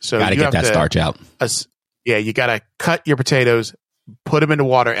potatoes. So got to get that starch out. Yeah, you got to cut your potatoes, put them into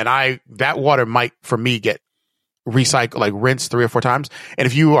water, and that water might, for me, get recycled, like rinsed 3 or 4 times. And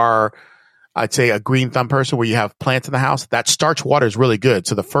if you are, I'd say, a green thumb person where you have plants in the house, that starch water is really good.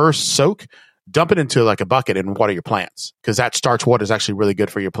 So the first soak, dump it into like a bucket and water your plants, because that starch water is actually really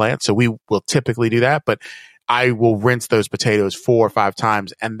good for your plants. So we will typically do that, but I will rinse those potatoes 4 or 5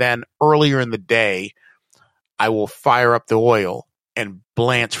 times. And then earlier in the day, I will fire up the oil and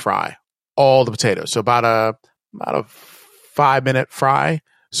blanch fry all the potatoes. So about a 5-minute fry,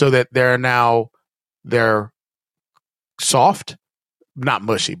 so that they're soft, not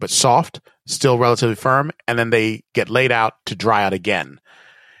mushy, but soft, still relatively firm. And then they get laid out to dry out again.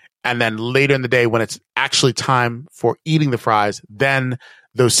 And then later in the day, when it's actually time for eating the fries, then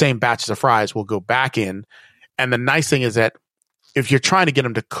those same batches of fries will go back in. And the nice thing is that if you're trying to get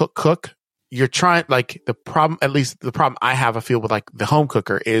them to cook, you're trying, like, the problem I have, I feel, with like the home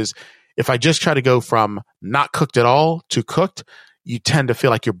cooker is, if I just try to go from not cooked at all to cooked, you tend to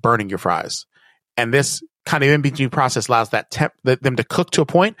feel like you're burning your fries. And this kind of in-between process allows them to cook to a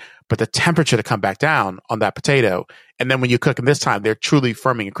point, but the temperature to come back down on that potato. And then when you cook them this time, they're truly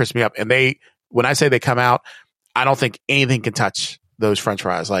firming and crisping up. And when I say they come out, I don't think anything can touch those French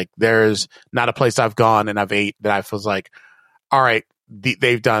fries. Like, there's not a place I've gone and I've ate that I was like, all right,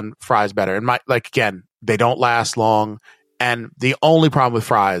 they've done fries better. And again, they don't last long. And the only problem with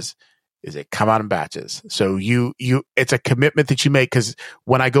fries is they come out in batches. So it's a commitment that you make, because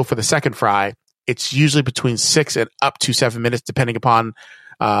when I go for the second fry, it's usually between 6 and up to 7 minutes, depending upon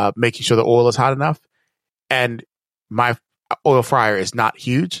making sure the oil is hot enough. And my oil fryer is not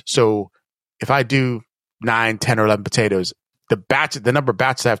huge. So if I do 9, 10, or 11 potatoes, the number of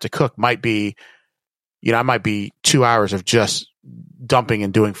batches I have to cook might be, I might be 2 hours of just dumping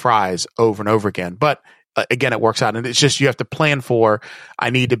and doing fries over and over again. But again, it works out. And it's just, you have to plan for,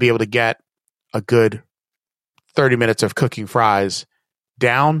 I need to be able to get a good 30 minutes of cooking fries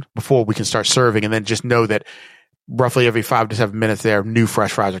down before we can start serving. And then just know that roughly every 5 to 7 minutes there, new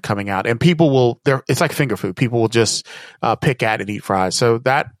fresh fries are coming out. And people it's like finger food. People will just pick at and eat fries. So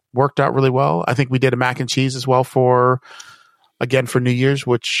that worked out really well. I think we did a mac and cheese as well for New Year's,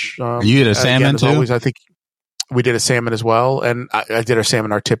 which you did a salmon too? Always, I think we did a salmon as well. And I did our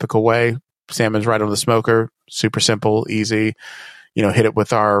salmon our typical way. Salmon's right on the smoker, super simple, easy. Hit it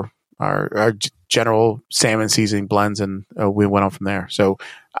with our general salmon seasoning blends, and we went on from there. So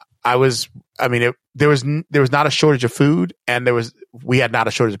there was not a shortage of food, and we had not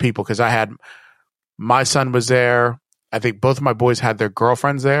a shortage of people, because my son was there. I think both of my boys had their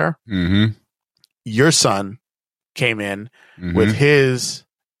girlfriends there. Mm-hmm. Your son came in with his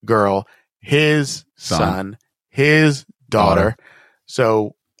girl, his son, his daughter.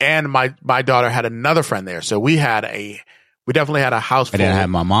 So, and my daughter had another friend there. So we definitely had a house full. And then I had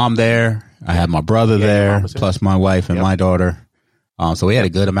my mom there. I had my brother there, plus my wife and my daughter. So we had a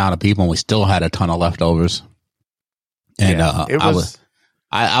good amount of people, and we still had a ton of leftovers. And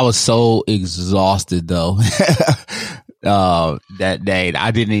I was so exhausted though that day.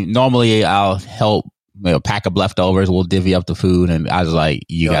 I didn't even, normally I'll help pack up leftovers. We'll divvy up the food, and I was like,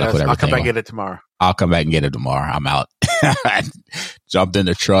 "You got to put everything." I'll come back and get it tomorrow. I'll come back and get it tomorrow. I'm out. I jumped in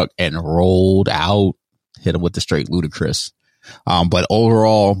the truck and rolled out. Hit him with the straight ludicrous. But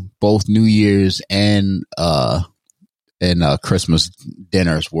overall, both New Year's and Christmas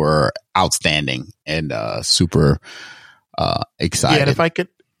dinners were outstanding and super excited. Yeah, and if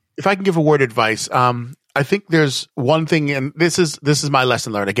I can give a word of advice, I think there's one thing, and this is my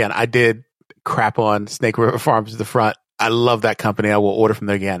lesson learned. Again, I did crap on Snake River Farms at the front. I love that company. I will order from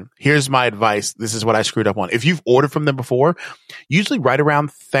them again. Here's my advice. This is what I screwed up on. If you've ordered from them before, usually right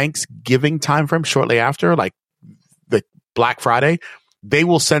around Thanksgiving time frame, shortly after, like the Black Friday, they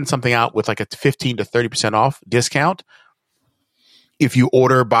will send something out with like a 15 to 30% off discount. If you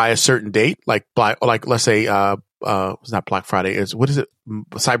order by a certain date, like let's say, it's not Black Friday. What is it?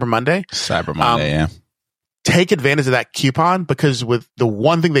 Cyber Monday? Cyber Monday, yeah. Take advantage of that coupon, because with the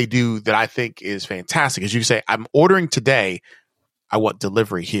one thing they do that I think is fantastic is you can say, I'm ordering today. I want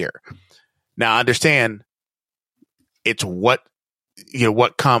delivery here. Now, understand it's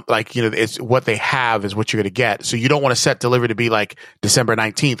it's what they have is what you're going to get. So you don't want to set delivery to be like December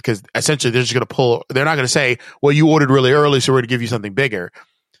 19th, because essentially they're just going to they're not going to say, well, you ordered really early, so we're going to give you something bigger.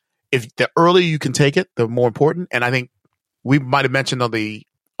 If the earlier you can take it, the more important. And I think we might have mentioned on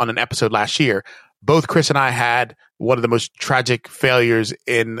an episode last year, both Chris and I had one of the most tragic failures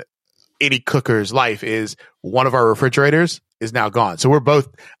in any cooker's life is one of our refrigerators is now gone. So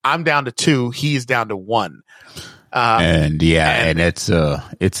I'm down to 2. He's down to 1. And it's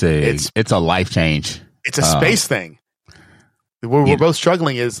a life change. It's a space thing. We're both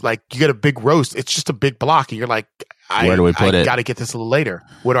struggling is like, you get a big roast. It's just a big block. And you're like, where do we put it? I got to get this a little later.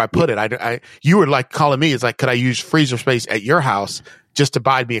 Where do I put it? You were like calling me. It's like, could I use freezer space at your house just to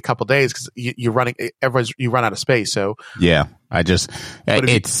buy me a couple days? Cause you run out of space. So yeah, even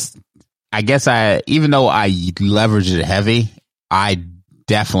though I leveraged it heavy, I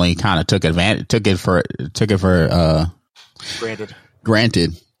definitely kind of took it for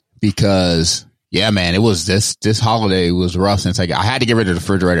granted, because yeah, man, it was this holiday was rough since I had to get rid of the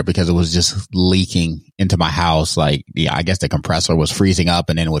refrigerator because it was just leaking into my house. Like, yeah, I guess the compressor was freezing up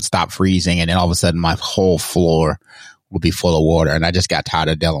and then it would stop freezing. And then all of a sudden my whole floor would be full of water. And I just got tired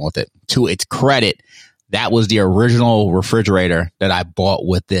of dealing with it. To its credit, that was the original refrigerator that I bought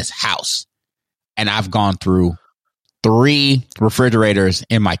with this house. And I've gone through 3 refrigerators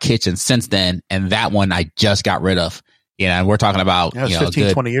in my kitchen since then. And that one I just got rid of. And we're talking about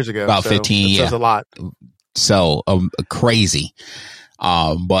 20 years ago. About 15 years. Says a lot. So crazy.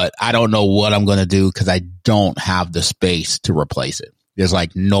 But I don't know what I'm going to do because I don't have the space to replace it. There's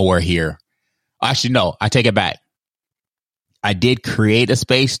like nowhere here. Actually, no, I take it back. I did create a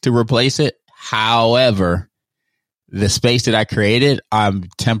space to replace it. However, the space that I created, I'm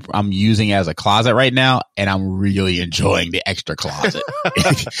using as a closet right now, and I'm really enjoying the extra closet.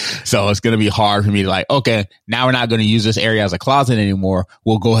 So it's going to be hard for me to like, okay, now we're not going to use this area as a closet anymore.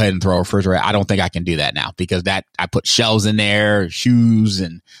 We'll go ahead and throw a refrigerator. I don't think I can do that now because I put shelves in there, shoes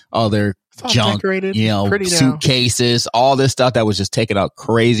and other junk, decorated, suitcases, all this stuff that was just taking up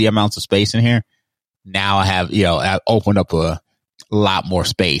crazy amounts of space in here. Now I have, I opened up a lot more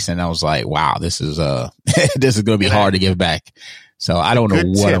space, and I was like, wow, this is this is going to be hard to give back. So I don't know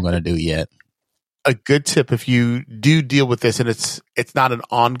what I'm going to do yet. A good tip, if you do deal with this and it's not an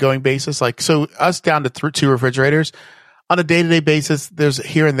ongoing basis, like, so us down to 2 refrigerators on a day-to-day basis, there's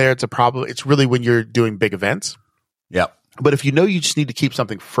here and there, it's a problem. It's really when you're doing big events. Yep. But if you just need to keep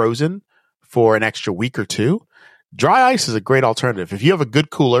something frozen for an extra week or 2, dry ice is a great alternative. If you have a good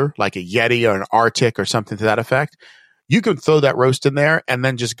cooler, like a Yeti or an Arctic or something to that effect, you can throw that roast in there and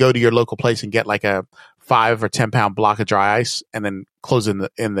then just go to your local place and get like a 5 or 10 pound block of dry ice and then close in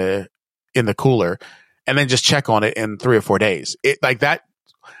the cooler and then just check on it in 3 or 4 days. It like that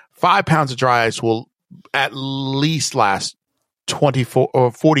 5 pounds of dry ice will at least last 24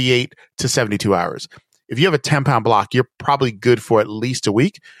 or 48 to 72 hours. If you have a 10 pound block, you're probably good for at least a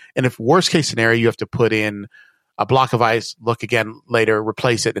week. And if worst case scenario, you have to put in a block of ice, look again later,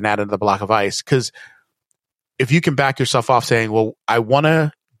 replace it and add another block of ice. Cause if you can back yourself off saying, well, I want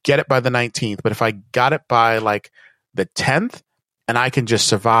to get it by the 19th, but if I got it by like the 10th, and I can just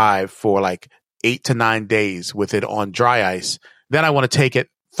survive for like 8 to 9 days with it on dry ice. Then I want to take it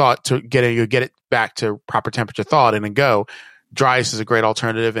get it back to proper temperature thawed and then go. Dry ice is a great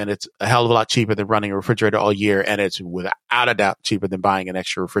alternative, and it's a hell of a lot cheaper than running a refrigerator all year, and it's without a doubt cheaper than buying an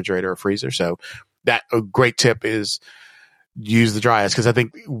extra refrigerator or freezer. So that a great tip is use the dry ice, because I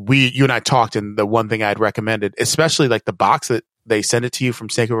think you and I talked, and the one thing I'd recommended, especially like the box that they send it to you from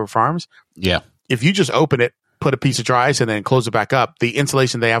Snake River Farms. Yeah. If you just open it, put a piece of dry ice and then close it back up, the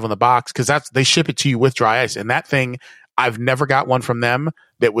insulation they have on the box, because they ship it to you with dry ice, and that thing, I've never got one from them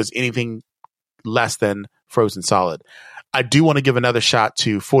that was anything less than frozen solid. I do want to give another shot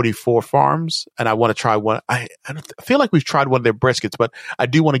to 44 Farms, and I want to try one. I feel like we've tried one of their briskets, but I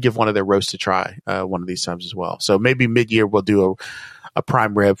do want to give one of their roasts a try one of these times as well. So maybe mid-year we'll do a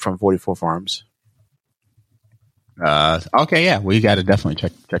prime rib from 44 Farms. Okay, yeah, we got to definitely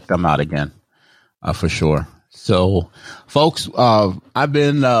check them out again for sure. So, folks, I've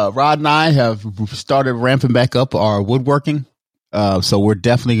been Rod and I have started ramping back up our woodworking. So we're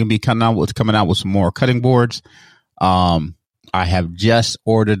definitely going to be coming out with some more cutting boards. I have just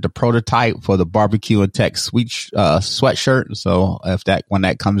ordered the prototype for the Barbecue and Tech sweatshirt. So when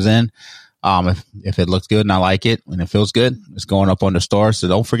that comes in, if it looks good and I like it and it feels good, it's going up on the store. So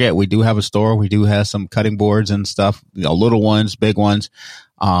don't forget, we do have a store. We do have some cutting boards and stuff, little ones, big ones.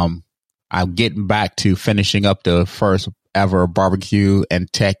 I'm getting back to finishing up the first ever Barbecue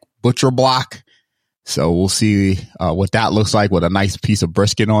and Tech butcher block. So we'll see what that looks like with a nice piece of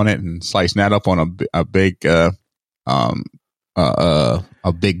brisket on it, and slicing that up on a big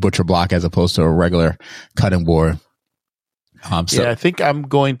butcher block as opposed to a regular cutting board. Yeah, I think I'm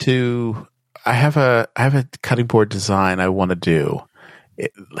going to. I have a cutting board design I want to do.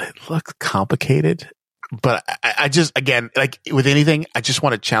 It looks complicated, but I just, again, like with anything, I just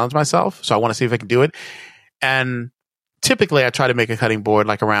want to challenge myself. So I want to see if I can do it. And typically, I try to make a cutting board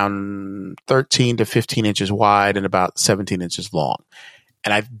like around 13 to 15 inches wide and about 17 inches long.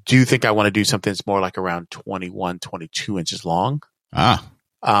 And I do think I want to do something that's more like around 21, 22 inches long.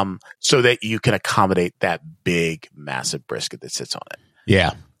 So that you can accommodate that big, massive brisket that sits on it.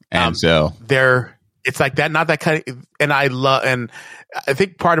 Yeah. And so it's like that, not that cutting. And I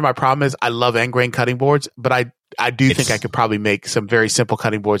think part of my problem is I love end grain cutting boards, but I do think I could probably make some very simple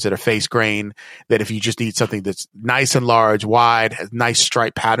cutting boards that are face grain, that if you just need something that's nice and large, wide, has nice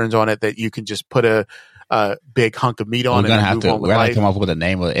stripe patterns on it, that you can just put a big hunk of meat on. We're gonna have to come up with a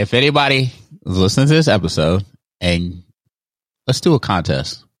name. If anybody is listening to this episode, and let's do a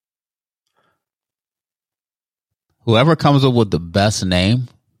contest. Whoever comes up with the best name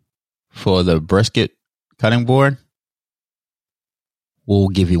for the brisket cutting board, we'll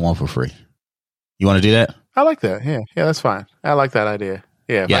give you one for free. You want to do that? I like that. Yeah, that's fine. I like that idea.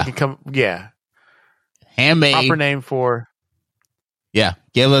 Yeah, if I can come. Yeah, handmade. Proper name for. Yeah,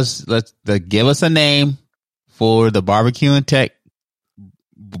 give us a name for the Barbecue and Tech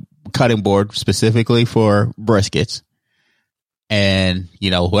cutting board specifically for briskets, and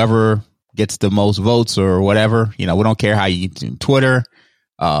whoever gets the most votes or whatever, we don't care how you do Twitter,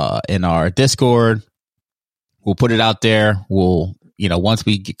 in our Discord, we'll put it out there. We'll once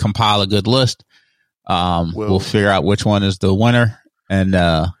we compile a good list, we'll figure out which one is the winner,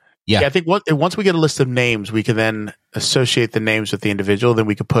 and yeah, I think once we get a list of names, we can then associate the names with the individual. Then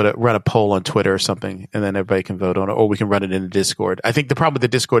we could run a poll on Twitter or something, and then everybody can vote on it, or we can run it in the Discord. I think the problem with the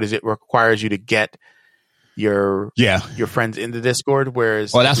Discord is it requires you to get your friends in the Discord.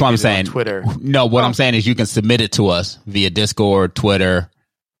 Whereas, that's what I'm saying. Twitter. No, what I'm saying is you can submit it to us via Discord, Twitter,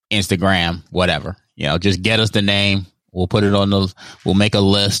 Instagram, whatever. Just get us the name. We'll put it on we'll make a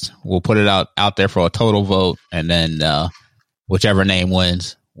list. We'll put it out there for a total vote, and then whichever name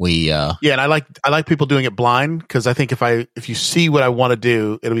wins. And I like people doing it blind, because I think if you see what I want to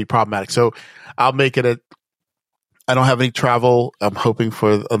do, it'll be problematic. So I'll make it I don't have any travel. I'm hoping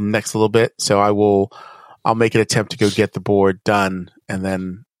for the next little bit, so I'll make an attempt to go get the board done, and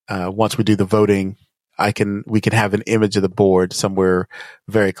then once we do the voting, we can have an image of the board somewhere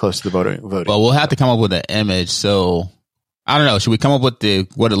very close to the voting. Well, we'll have to come up with an image. So I don't know. Should we come up with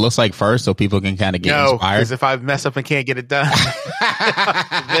what it looks like first, so people can kind of get inspired? No, because if I mess up and can't get it done,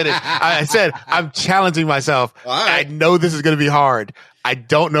 I said I'm challenging myself. Right. I know this is going to be hard. I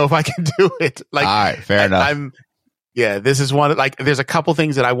don't know if I can do it. All right, fair enough. This is one. Like, there's a couple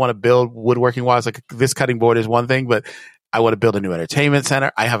things that I want to build woodworking wise. Like, this cutting board is one thing, but I want to build a new entertainment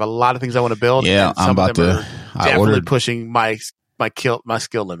center. I have a lot of things I want to build. Yeah, I'm about to. Definitely pushing my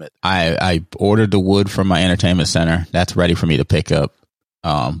skill limit. I ordered the wood from my entertainment center. That's ready for me to pick up.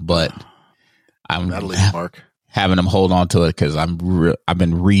 But I'm having them hold on to it because I've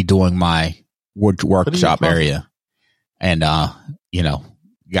been redoing my wood workshop area. and,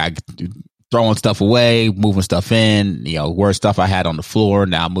 got throwing stuff away, moving stuff in, where stuff I had on the floor,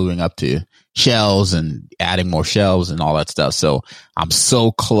 now moving up to shelves and adding more shelves and all that stuff. So I'm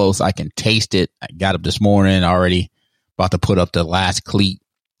so close. I can taste it. I got up this morning already, about to put up the last cleat.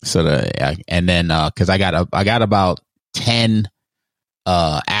 So and then, cause I got about 10,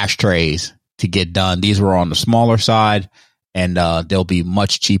 ashtrays to get done. These were on the smaller side, and, they'll be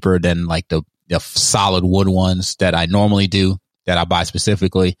much cheaper than like the solid wood ones that I normally do, that I buy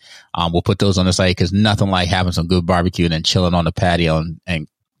specifically. We'll put those on the site, because nothing like having some good barbecue and then chilling on the patio and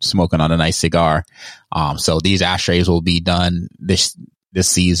smoking on a nice cigar. So these ashtrays will be done this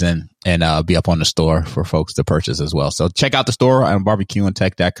season, and be up on the store for folks to purchase as well. So check out the store on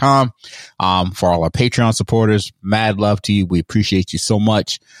barbecueandtech.com. For all our Patreon supporters, mad love to you. We appreciate you so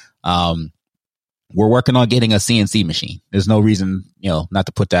much. We're working on getting a CNC machine. There's no reason, not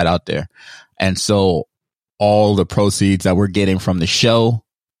to put that out there. And so all the proceeds that we're getting from the show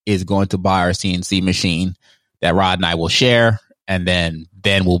is going to buy our CNC machine that Rod and I will share. And then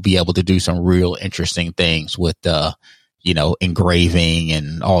we'll be able to do some real interesting things with engraving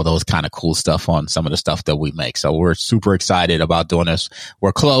and all those kind of cool stuff on some of the stuff that we make. So we're super excited about doing this.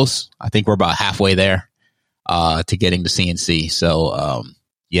 We're close. I think we're about halfway there, to getting the CNC. So,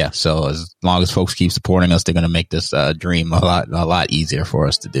 so as long as folks keep supporting us, they're going to make this dream a lot easier for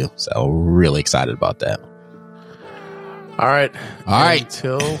us to do. So we're really excited about that. All right.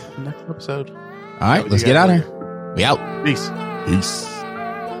 Until next episode. All right. Let's get out of here. We out. Peace.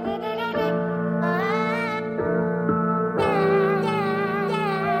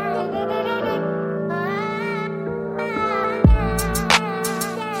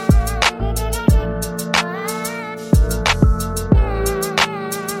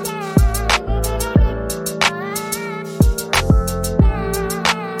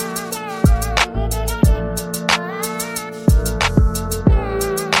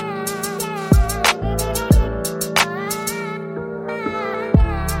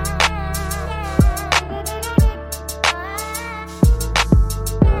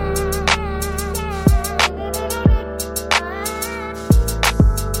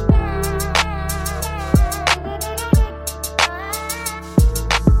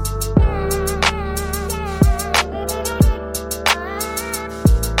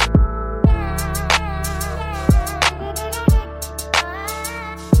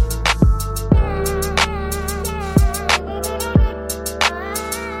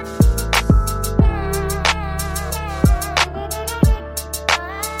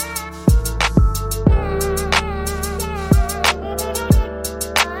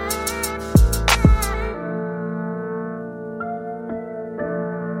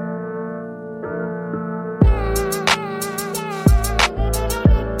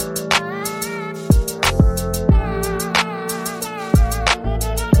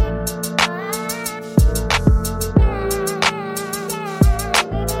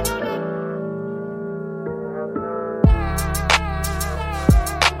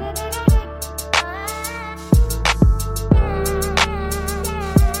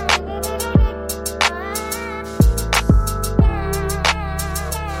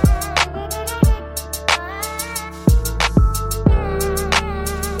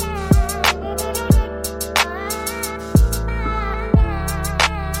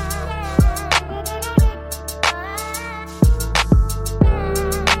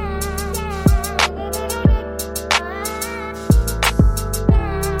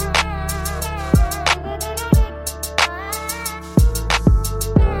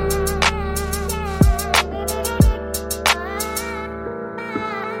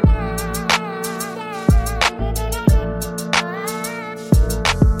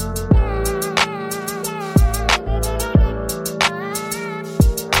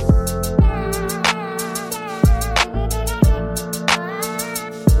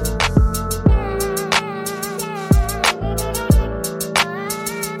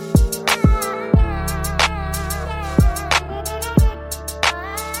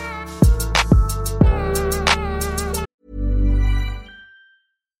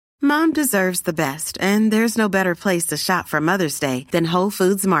 Mom deserves the best, and there's no better place to shop for Mother's Day than Whole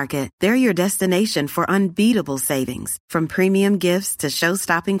Foods Market. They're your destination for unbeatable savings, from premium gifts to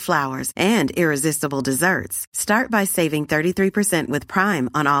show-stopping flowers and irresistible desserts. Start by saving 33% with Prime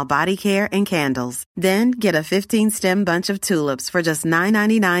on all body care and candles. Then get a 15-stem bunch of tulips for just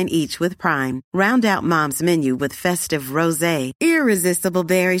 $9.99 each with Prime. Round out Mom's menu with festive rosé, irresistible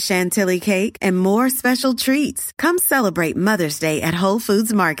berry chantilly cake, and more special treats. Come celebrate Mother's Day at Whole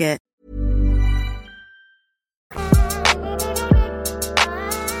Foods Market.